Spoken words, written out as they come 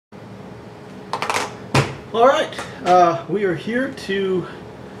Alright, we are here to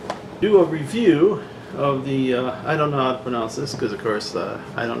do a review of the, I don't know how to pronounce this because of course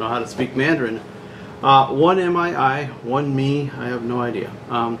I don't know how to speak Mandarin. One MII, one me, I have no idea.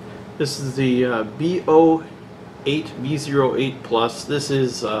 This is the B08 Plus. This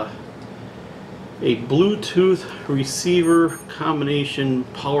is a Bluetooth receiver combination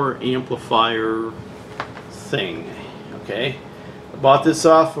power amplifier thing. Okay, I bought this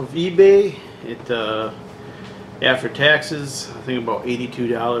off of eBay. It after taxes, I think about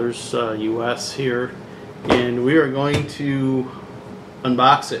 $82 US here, and we are going to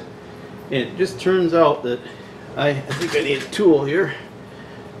unbox it. And it just turns out that I think I need a tool here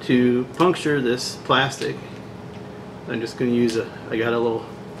to puncture this plastic. I'm just going to use I got a little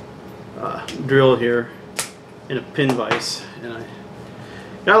drill here and a pin vise, and I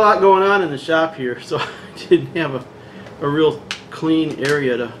got a lot going on in the shop here, so I didn't have a real clean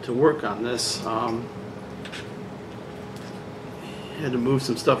area to work on this. Had to move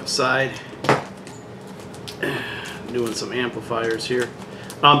some stuff aside. Doing some amplifiers here.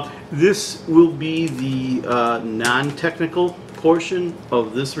 This will be the non-technical portion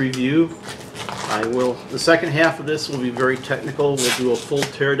of this review. The second half of this will be very technical. We'll do a full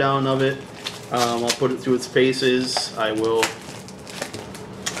teardown of it. I'll put it through its paces. I will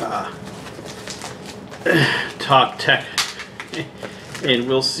talk tech, and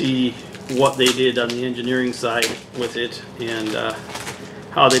we'll see what they did on the engineering side with it, and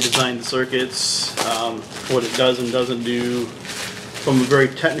how they designed the circuits, what it does and doesn't do from a very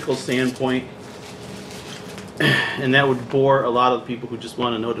technical standpoint. And that would bore a lot of people who just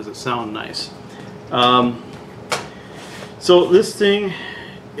want to know, does it sound nice? So this thing,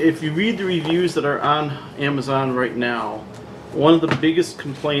 if you read the reviews that are on Amazon right now, one of the biggest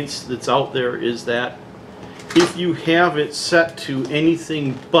complaints that's out there is that if you have it set to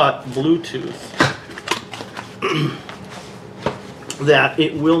anything but Bluetooth, that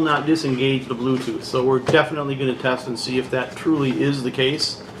it will not disengage the Bluetooth. So we're definitely going to test and see if that truly is the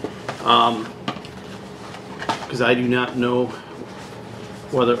case, because I do not know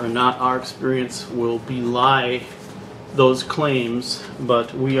whether or not our experience will belie those claims,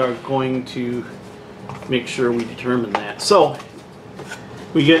 but we are going to make sure we determine that. So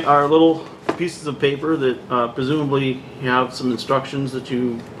we get our little pieces of paper that presumably have some instructions that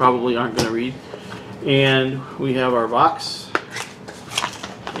you probably aren't going to read, and we have our box,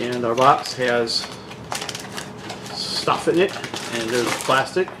 and our box has stuff in it, and there's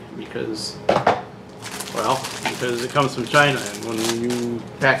plastic because it comes from China, and when you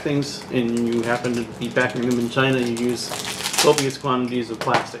pack things and you happen to be packing them in China, you use copious quantities of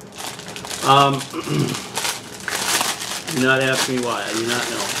plastic. Do not ask me why, I do not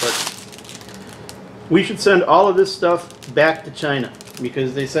know, but we should send all of this stuff back to China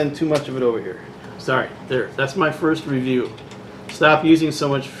because they send too much of it over here. Sorry, there, that's my first review. Stop using so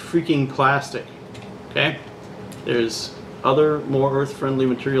much freaking plastic, okay? There's other more earth-friendly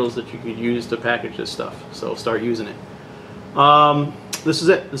materials that you could use to package this stuff, so start using it. This is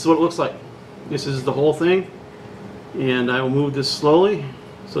it. This is what it looks like. This is the whole thing, and I will move this slowly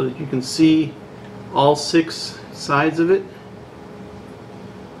so that you can see all 6 sides of it.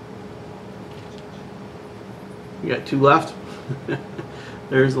 We got 2 left.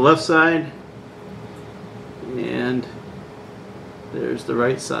 There's the left side, and there's the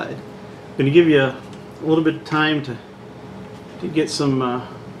right side. I'm going to give you a little bit of time to get some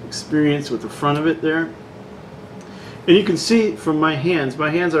experience with the front of it there. And you can see from my hands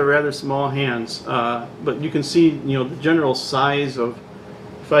are rather small hands, but you can see, you know, the general size of,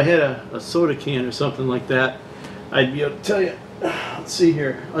 if I had a soda can or something like that, I'd be able to tell you. Let's see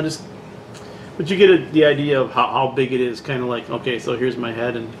here. But you get the idea of how big it is, kind of like, okay, so here's my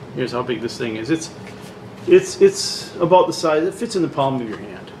head and here's how big this thing is. It's about the size, it fits in the palm of your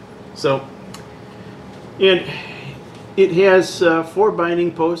hand. So, and it has 4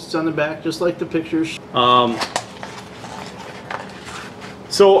 binding posts on the back, just like the pictures.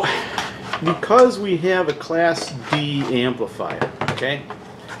 So, because we have a Class D amplifier, okay,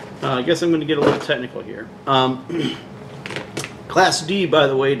 I guess I'm going to get a little technical here. Class D, by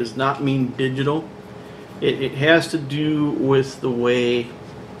the way, does not mean digital. It has to do with the way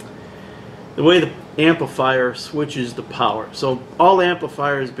the amplifier switches the power. So all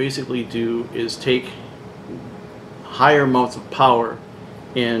amplifiers basically do is take higher amounts of power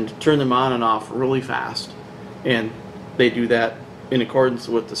and turn them on and off really fast, and they do that in accordance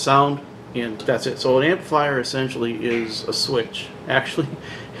with the sound, and that's it. So an amplifier essentially is a switch. Actually,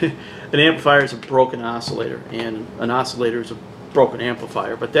 an amplifier is a broken oscillator, and an oscillator is a broken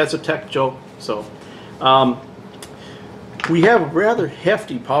amplifier, but that's a tech joke. So we have a rather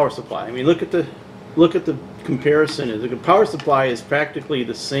hefty power supply. I mean, look at the look at the comparison. The power supply is practically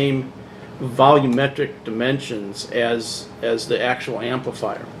the same volumetric dimensions as the actual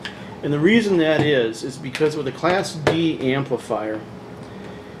amplifier. And the reason that is because with a Class D amplifier,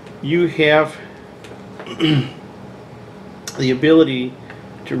 you have the ability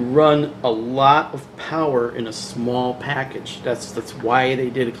to run a lot of power in a small package. That's why they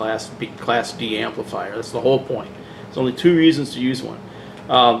did a Class D amplifier. That's the whole point. There's only two reasons to use one.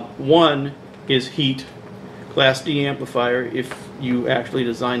 One is heat. Class D amplifier, if you actually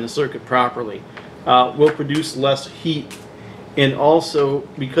design the circuit properly, will produce less heat. And also,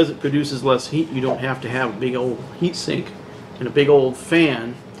 because it produces less heat, you don't have to have a big old heat sink and a big old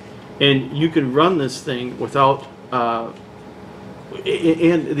fan. And you can run this thing without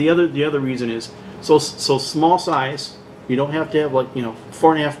and the other reason is so small size. You don't have to have, like,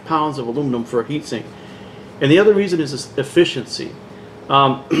 4.5 pounds of aluminum for a heatsink. And the other reason is efficiency.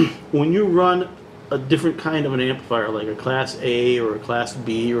 When you run a different kind of an amplifier, like a Class A or a Class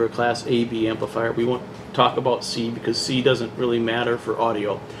B or a Class AB amplifier, we won't talk about C because C doesn't really matter for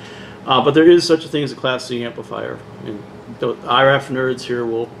audio. But there is such a thing as a Class C amplifier, and the RF nerds here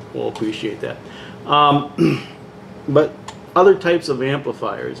will appreciate that. But other types of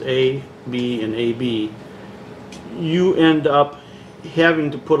amplifiers, A, B, and AB, you end up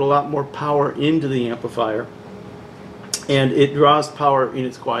having to put a lot more power into the amplifier, and it draws power in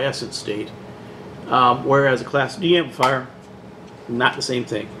its quiescent state. Whereas a Class D amplifier, not the same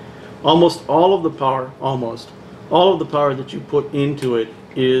thing. Almost all of the power that you put into it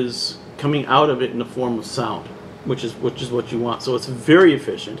is coming out of it in the form of sound, which is what you want. So it's very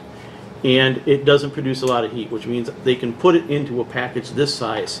efficient, and it doesn't produce a lot of heat, which means they can put it into a package this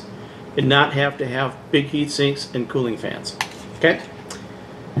size and not have to have big heat sinks and cooling fans. Okay?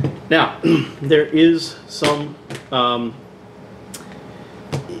 Now, there is some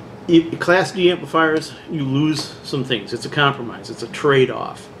Class D amplifiers, you lose some things. It's a compromise. It's a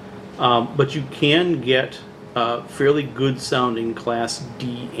trade-off. But you can get fairly good sounding Class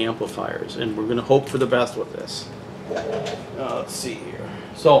D amplifiers, and we're going to hope for the best with this. Let's see here.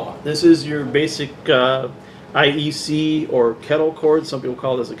 So this is your basic IEC or kettle cord. Some people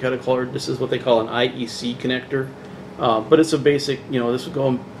call this a kettle cord. This is what they call an IEC connector. But it's a basic, this would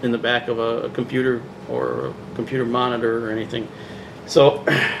go in the back of a computer or a computer monitor or anything. So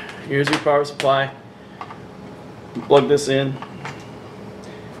here's your power supply. Plug this in.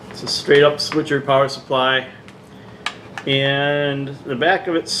 It's a straight up switcher power supply. And the back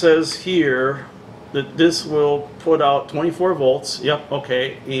of it says here that this will put out 24 volts. Yep,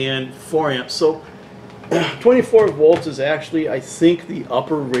 okay, and 4 amps. So 24 volts is actually, I think, the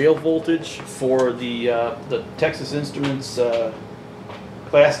upper rail voltage for the Texas Instruments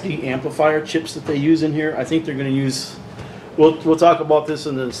Class D amplifier chips that they use in here. I think they're going to use, we'll talk about this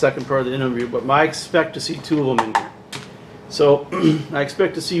in the second part of the interview, but I expect to see 2 of them in here. So I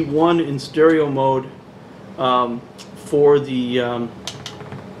expect to see one in stereo mode for the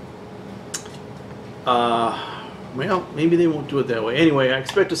well, maybe they won't do it that way. Anyway, I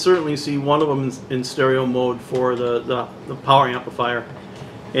expect to certainly see one of them in stereo mode for the power amplifier,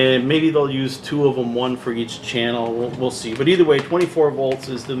 and maybe they'll use 2 of them, one for each channel. We'll see. But either way, 24 volts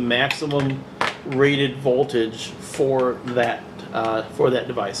is the maximum rated voltage for that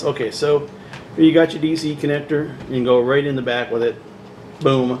device. Okay, so here you got your DC connector. You can go right in the back with it,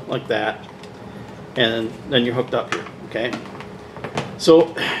 boom, like that, and then you're hooked up here. Okay.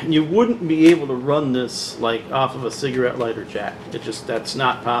 So you wouldn't be able to run this like off of a cigarette lighter jack. That's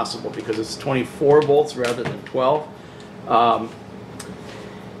not possible because it's 24 volts rather than 12.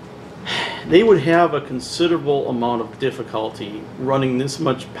 They would have a considerable amount of difficulty running this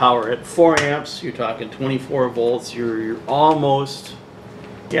much power at 4 amps. You're talking 24 volts. You're almost,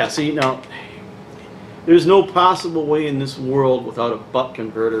 yeah. See, now there's no possible way in this world without a buck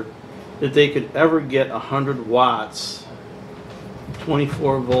converter that they could ever get 100 watts.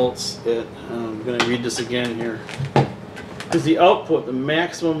 24 volts at, I'm going to read this again here, is the output, the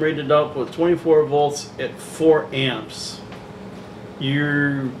maximum rated output, 24 volts at 4 amps.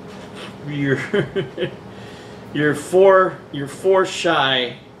 You're four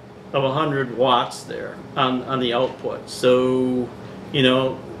shy of 100 watts there on the output. So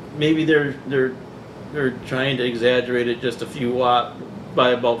maybe they're trying to exaggerate it just a few watt by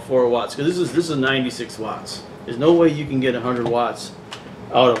about 4 watts, because this is 96 watts. There's no way you can get 100 watts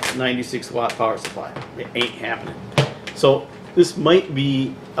out of 96 watt power supply. It ain't happening. So this might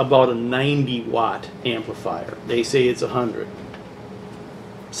be about a 90 watt amplifier. They say it's 100.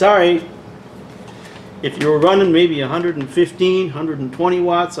 Sorry. If you were running maybe 115, 120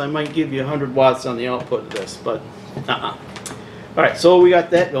 watts, I might give you 100 watts on the output of this, but All right, so we got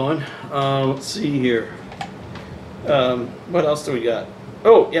that going. Let's see here. What else do we got?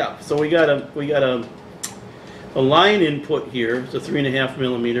 Oh yeah, so we got a line input here. It's a 3.5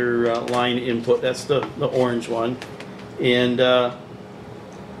 millimeter line input. That's the orange one, and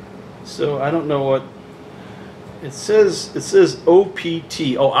so I don't know what it says. It says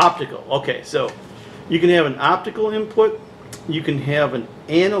OPT. Oh, optical. Okay, so you can have an optical input, you can have an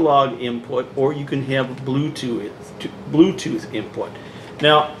analog input, or you can have a Bluetooth input.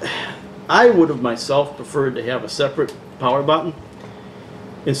 Now, I would have myself preferred to have a separate power button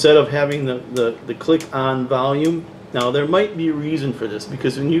instead of having the click on volume. Now, there might be a reason for this,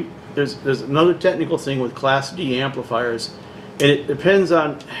 because when there's another technical thing with Class D amplifiers, and it depends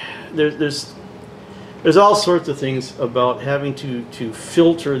on there's all sorts of things about having to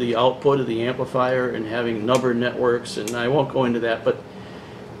filter the output of the amplifier and having numbered networks, and I won't go into that, but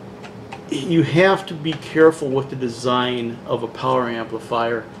you have to be careful with the design of a power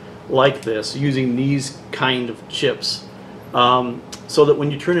amplifier like this, using these kind of chips, so that when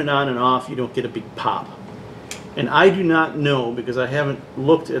you turn it on and off, you don't get a big pop. And I do not know, because I haven't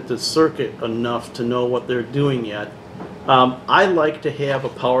looked at the circuit enough to know what they're doing yet. I like to have a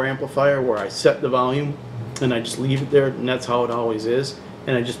power amplifier where I set the volume and I just leave it there, and that's how it always is,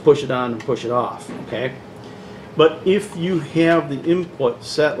 and I just push it on and push it off, okay? But if you have the input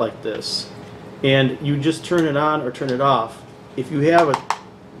set like this and you just turn it on or turn it off, if you have a,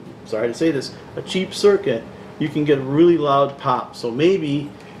 sorry to say this, a cheap circuit, you can get a really loud pop. So maybe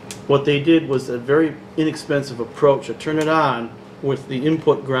what they did was a very inexpensive approach to turn it on with the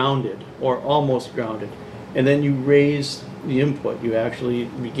input grounded or almost grounded, and then you raise the input. You actually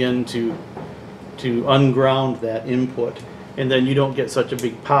begin to unground that input, and then you don't get such a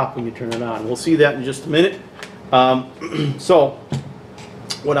big pop when you turn it on. We'll see that in just a minute. So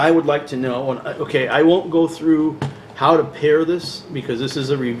what I would like to know, okay, I won't go through how to pair this because this is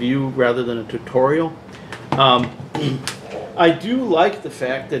a review rather than a tutorial. I do like the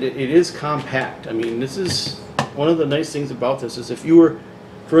fact that it is compact. I mean, this is one of the nice things about this is if you were,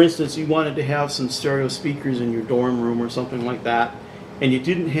 for instance, you wanted to have some stereo speakers in your dorm room or something like that, and you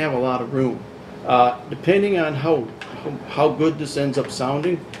didn't have a lot of room. Depending on how good this ends up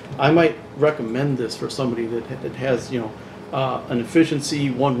sounding, I might recommend this for somebody that has, you know, an efficiency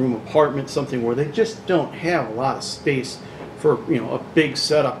one-room apartment, something where they just don't have a lot of space for, you know, a big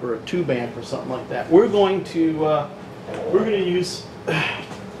setup or a tube amp or something like that. We're going to use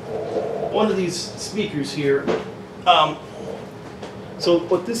one of these speakers here. So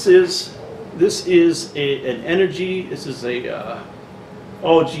what this is an Energy. This is a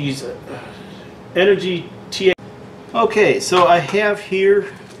oh geez, Energy TA. Okay, so I have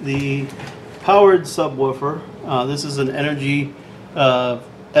here the powered subwoofer. This is an Energy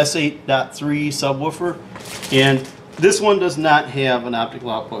S8.3 subwoofer, and this one does not have an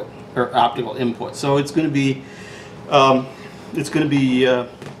optical output or optical input, so it's going to be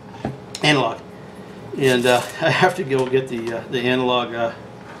analog, and I have to go get the analog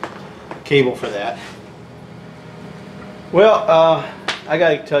cable for that. Well, I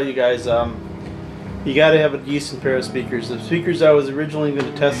gotta tell you guys, you gotta have a decent pair of speakers. The speakers I was originally going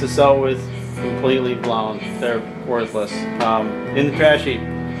to test this out with, completely blown. They're worthless. In the trash heap.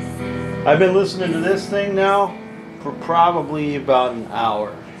 I've been listening to this thing now for probably about an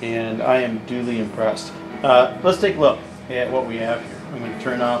hour, and I am duly impressed. Let's take a look at what we have here. I'm going to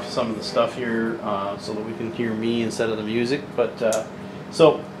turn off some of the stuff here so that we can hear me instead of the music. But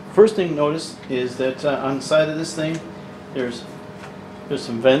so first thing notice is that on the side of this thing, there's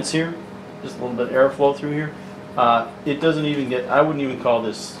some vents here, just a little bit of airflow through here. It doesn't even get, I wouldn't even call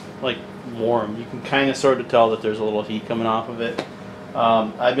this like warm. You can kind of sort of tell that there's a little heat coming off of it.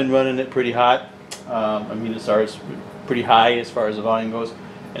 I've been running it pretty hot. I mean, it starts pretty high as far as the volume goes,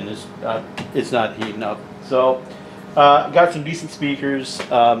 and it's not heating up. So got some decent speakers,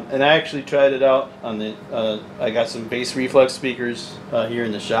 and I actually tried it out on the I got some bass reflex speakers here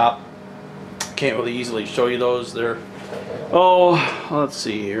in the shop. Can't really easily show you those. They're, oh, let's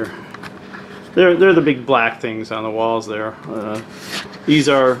see here. They're the big black things on the walls there. These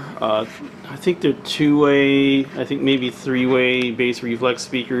are I think they're two-way, I think maybe three-way bass reflex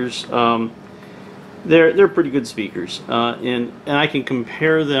speakers. They're pretty good speakers, and I can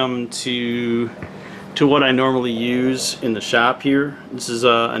compare them to what I normally use in the shop here. This is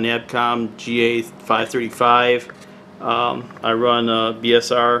an Adcom GA535. I run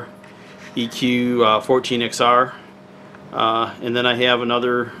BSR EQ 14XR, and then I have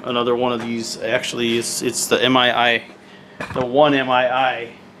another one of these. Actually, it's the MII, the one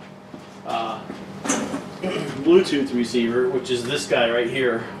MII Bluetooth receiver, which is this guy right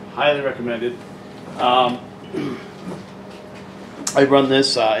here. Highly recommended. I run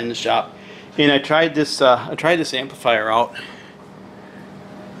this in the shop, and I tried this amplifier out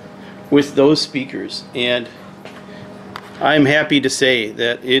with those speakers, and I'm happy to say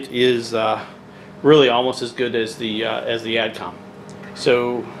that it is really almost as good as the Adcom.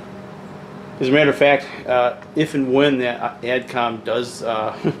 So, as a matter of fact, if and when that Adcom does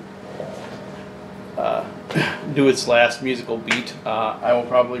do its last musical beat, I will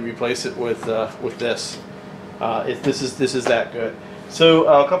probably replace it with this. This is that good. So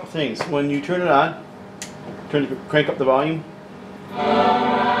a couple things. When you turn it on, crank up the volume.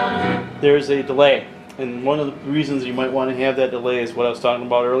 There's a delay, and one of the reasons you might want to have that delay is what I was talking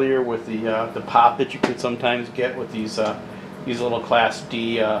about earlier with the pop that you could sometimes get with these little Class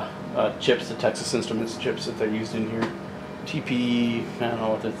D chips, the Texas Instruments chips that they're used in here. TP, I don't know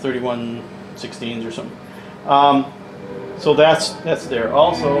what the 3116s or something. So that's there.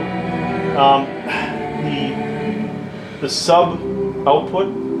 Also, the sub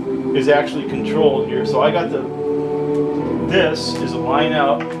output is actually controlled here. So I got this is a line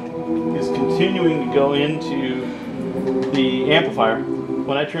out, is continuing to go into the amplifier.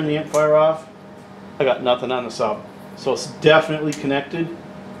 When I turn the amplifier off, I got nothing on the sub. So it's definitely connected.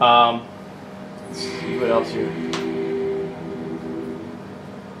 Let's see what else here.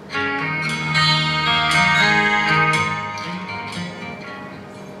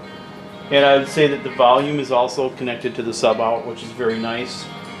 And I would say that the volume is also connected to the sub out, which is very nice.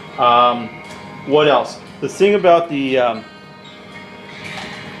 What else? The thing about the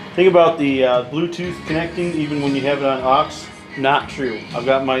Bluetooth connecting, even when you have it on aux, not true. I've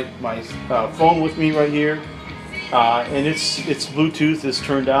got my phone with me right here, and its Bluetooth is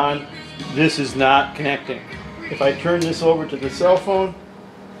turned on. This is not connecting. If I turn this over to the cell phone,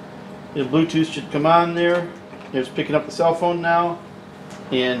 the Bluetooth should come on there. It's picking up the cell phone now,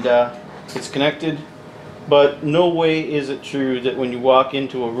 and it's connected. But no way is it true that when you walk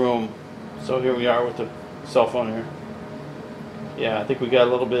into a room, so here we are with the cell phone here. Yeah, I think we got a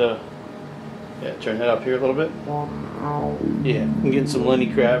little bit of, yeah, turn that up here a little bit. Yeah, I'm getting some Lenny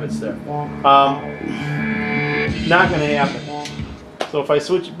Kravitz there. Not going to happen. So if I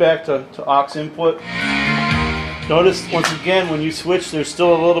switch it back to aux input, notice once again when you switch there's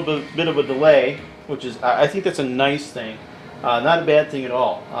still a little bit of a delay, which is, I think that's a nice thing. Not a bad thing at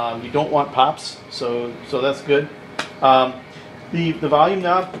all. You don't want pops, so that's good. The volume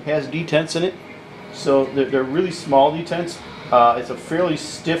knob has detents in it, so they're really small detents. It's a fairly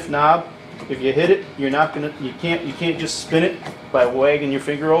stiff knob. If you hit it, you can't just spin it by wagging your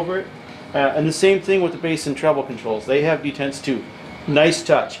finger over it. And the same thing with the bass and treble controls. They have detents too. Nice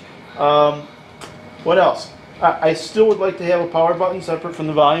touch. What else? I still would like to have a power button separate from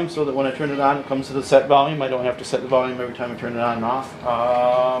the volume so that when I turn it on it comes to the set volume. I don't have to set the volume every time I turn it on and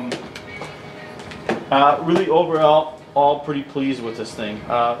off. Really overall, all pretty pleased with this thing.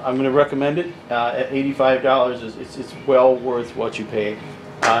 I'm going to recommend it at $85. It's well worth what you pay.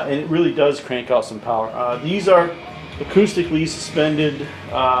 And it really does crank out some power. These are acoustically suspended.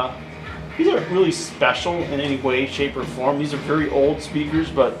 These aren't really special in any way, shape, or form. These are very old speakers,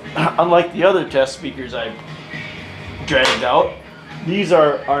 but unlike the other test speakers I've dragged out, these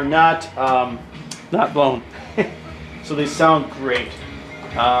are not blown. So they sound great.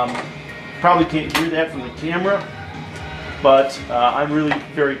 Probably can't hear that from the camera, but I'm really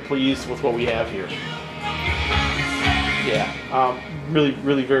very pleased with what we have here. Yeah,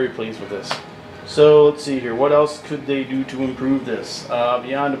 really very pleased with this. So let's see here, what else could they do to improve this?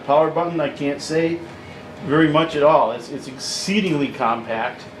 Beyond the power button, I can't say very much at all. It's exceedingly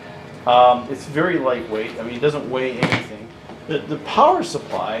compact. It's very lightweight. I mean, it doesn't weigh anything. The power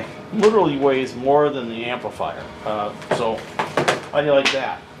supply literally weighs more than the amplifier. So how do you like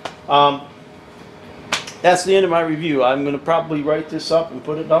that? That's the end of my review. I'm going to probably write this up and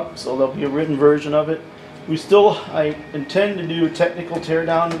put it up, so there'll be a written version of it. I intend to do a technical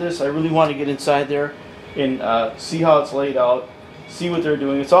teardown of this. I really want to get inside there and see how it's laid out, see what they're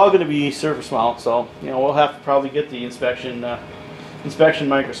doing. It's all going to be surface mount, so we'll have to probably get the inspection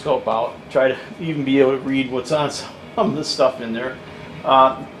microscope out, try to even be able to read what's on some of this stuff in there.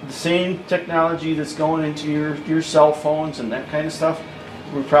 The same technology that's going into your cell phones and that kind of stuff.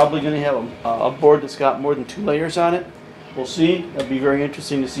 We're probably going to have a board that's got more than 2 layers on it. We'll see. It'll be very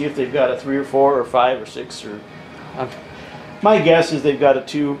interesting to see if they've got a 3 or 4 or 5 or 6 or. My guess is they've got a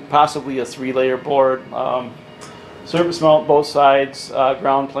 2, possibly a 3-layer board. Surface mount both sides,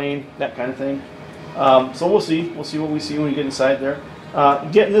 ground plane, that kind of thing. So we'll see. We'll see what we see when we get inside there.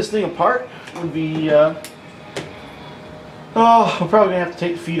 Getting this thing apart would be. We're probably gonna have to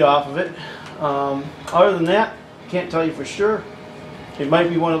take the feet off of it. Other than that, can't tell you for sure. it might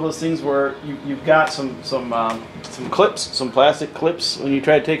be one of those things where you've got some clips, some plastic clips. When you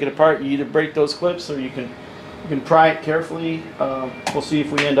try to take it apart, you either break those clips or you can pry it carefully. We'll see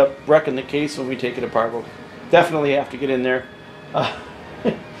if we end up wrecking the case when we take it apart. We'll definitely have to get in there,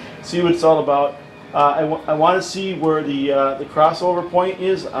 see what it's all about. I want to see where the crossover point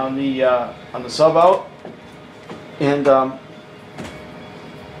is on the sub out, and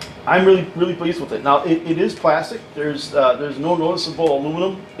I'm really pleased with it. Now it is plastic. There's no noticeable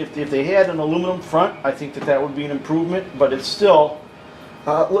aluminum. If they had an aluminum front, I think that would be an improvement. But it's still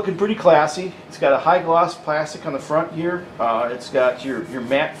looking pretty classy. It's got a high gloss plastic on the front here. It's got your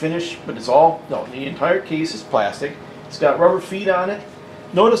matte finish, but the entire case is plastic. It's got rubber feet on it.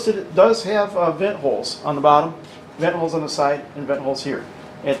 Notice that it does have vent holes on the bottom, vent holes on the side, and vent holes here.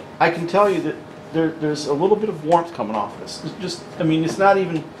 And I can tell you that there's a little bit of warmth coming off this. I mean, it's not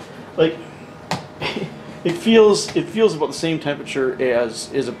even like it feels about the same temperature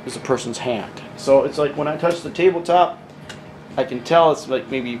as a person's hand. So it's like when I touch the tabletop, I can tell it's like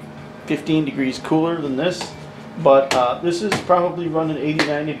maybe 15 degrees cooler than this. But this is probably running 80,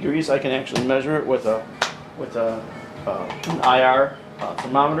 90 degrees. I can actually measure it with an IR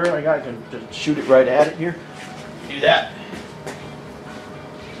thermometer I can just shoot it right at it here. Do that.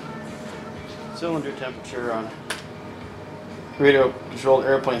 Cylinder temperature on radio controlled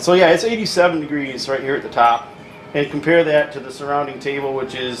airplane. So yeah, it's 87 degrees right here at the top. And compare that to the surrounding table,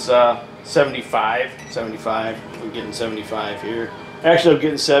 which is 75. I'm getting 75 here. Actually, I'm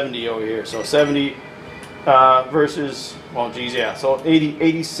getting 70 over here. So 70 versus, well, geez, yeah. So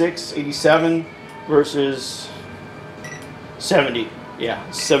 86, 87 versus 70. Yeah,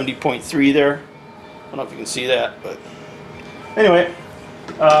 70.3 there. I don't know if you can see that, but anyway,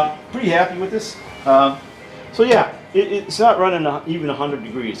 pretty happy with this. So yeah, it's not running even 100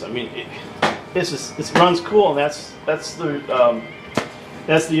 degrees. I mean, it runs cool, and that's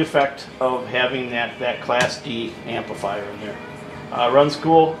the effect of having that Class D amplifier in there. Runs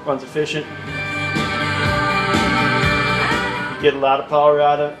cool, runs efficient. You get a lot of power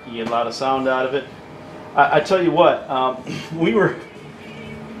out of it. You get a lot of sound out of it. I tell you what,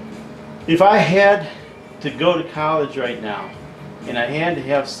 if I had to go to college right now, and I had to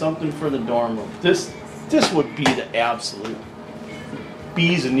have something for the dorm room, this would be the absolute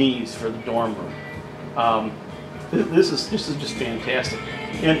bee's knees for the dorm room. This is just fantastic.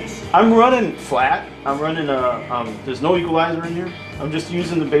 And I'm running flat. I'm running there's no equalizer in here. I'm just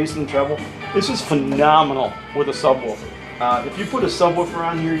using the bass and treble. This is phenomenal with a subwoofer. If you put a subwoofer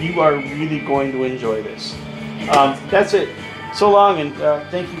on here, you are really going to enjoy this. That's it. So long, and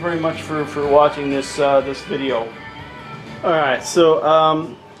thank you very much for watching this video. All right, so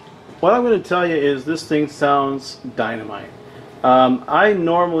what I'm going to tell you is this thing sounds dynamite. I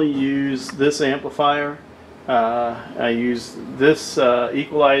normally use this amplifier. I use this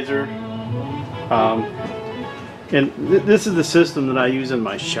equalizer, and this is the system that I use in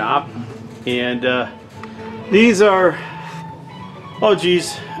my shop. And these are, oh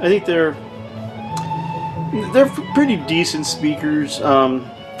geez, I think they're pretty decent speakers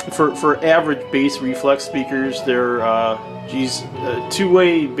for average bass reflex speakers. They're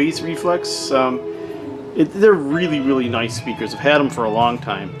two-way bass reflex. They're really nice speakers. I've had them for a long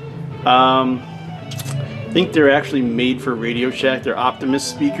time. I think they're actually made for Radio Shack. They're Optimus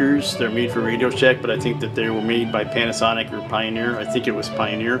speakers. They're made for Radio Shack, but I think that they were made by Panasonic or Pioneer. I think it was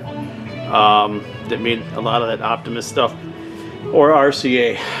Pioneer that made a lot of that Optimus stuff, or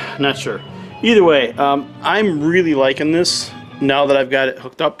RCA. Not sure. Either way, I'm really liking this now that I've got it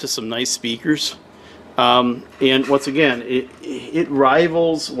hooked up to some nice speakers. And once again, it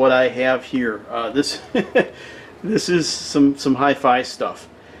rivals what I have here. This this is some hi-fi stuff,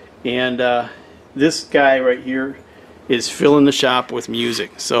 and this guy right here is filling the shop with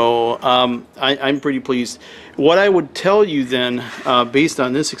music. So I'm pretty pleased. What I would tell you then, based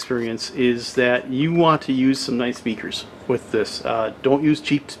on this experience, is that you want to use some nice speakers with this. Don't use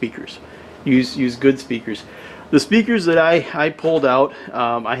cheap speakers. Use good speakers. The speakers that I pulled out,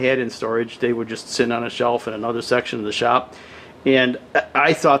 I had in storage. They would just sit on a shelf in another section of the shop, and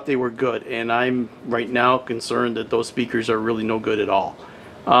I thought they were good. And I'm right now concerned that those speakers are really no good at all.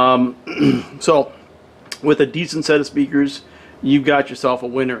 So, with a decent set of speakers, you've got yourself a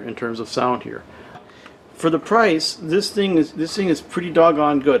winner in terms of sound here. For the price, this thing is pretty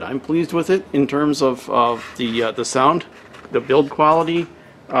doggone good. I'm pleased with it in terms of the sound, the build quality,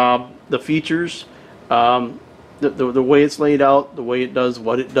 the features, the way it's laid out, the way it does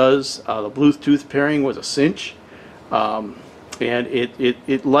what it does. The Bluetooth pairing was a cinch, and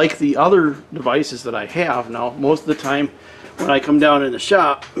it like the other devices that I have now. Most of the time when I come down in the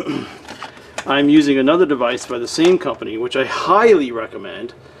shop, I'm using another device by the same company, which I highly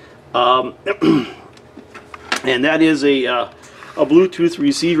recommend, and that is a Bluetooth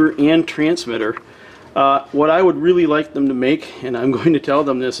receiver and transmitter. What I would really like them to make, and I'm going to tell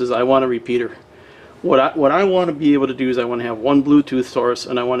them this, is I want a repeater. What I want to be able to do is I want to have one Bluetooth source,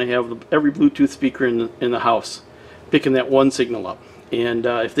 and I want to have every Bluetooth speaker in the house picking that one signal up. And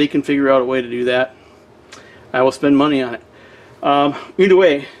if they can figure out a way to do that, I will spend money on it. Either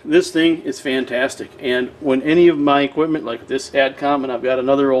way, this thing is fantastic. And when any of my equipment, like this Adcom, and I've got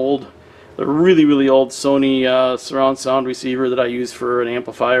another a really old Sony surround sound receiver that I use for an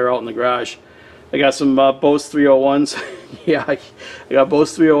amplifier out in the garage. I got some Bose 301s. Yeah, I got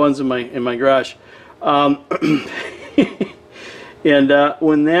Bose 301s in my garage. And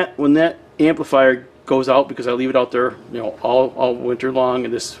when that amplifier goes out, because I leave it out there, all winter long,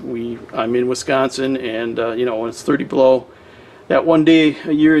 and I'm in Wisconsin, and when it's 30 below, that one day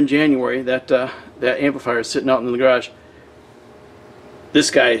a year in January, that amplifier is sitting out in the garage. This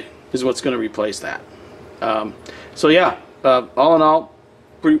guy is what's going to replace that. So yeah, all in all,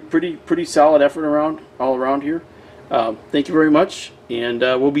 pretty solid effort all around here. Thank you very much, and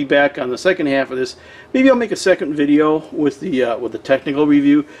we'll be back on the second half of this. Maybe I'll make a second video with the technical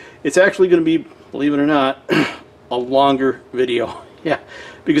review. It's actually going to be, believe it or not, a longer video. Yeah,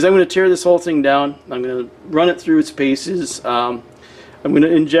 because I'm going to tear this whole thing down. I'm going to run it through its paces. I'm going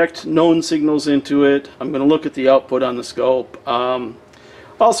to inject known signals into it. I'm going to look at the output on the scope.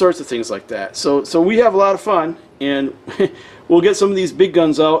 All sorts of things like that. So we have a lot of fun, and we'll get some of these big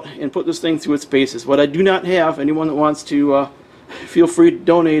guns out and put this thing through its paces. What I do not have, anyone that wants to, feel free to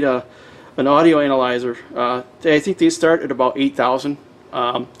donate an audio analyzer. I think they start at about $8,000,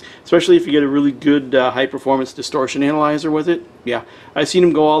 especially if you get a really good high-performance distortion analyzer with it. Yeah, I've seen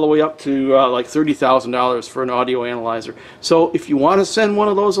them go all the way up to like $30,000 for an audio analyzer. So if you want to send one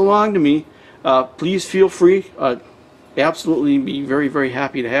of those along to me, please feel free. Absolutely be very, very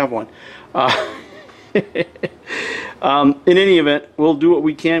happy to have one. In any event, we'll do what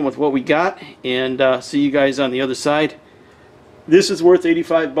we can with what we got, and see you guys on the other side. This is worth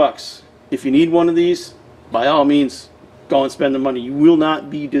 85 bucks. If you need one of these, by all means, go and spend the money. You will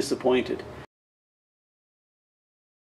not be disappointed.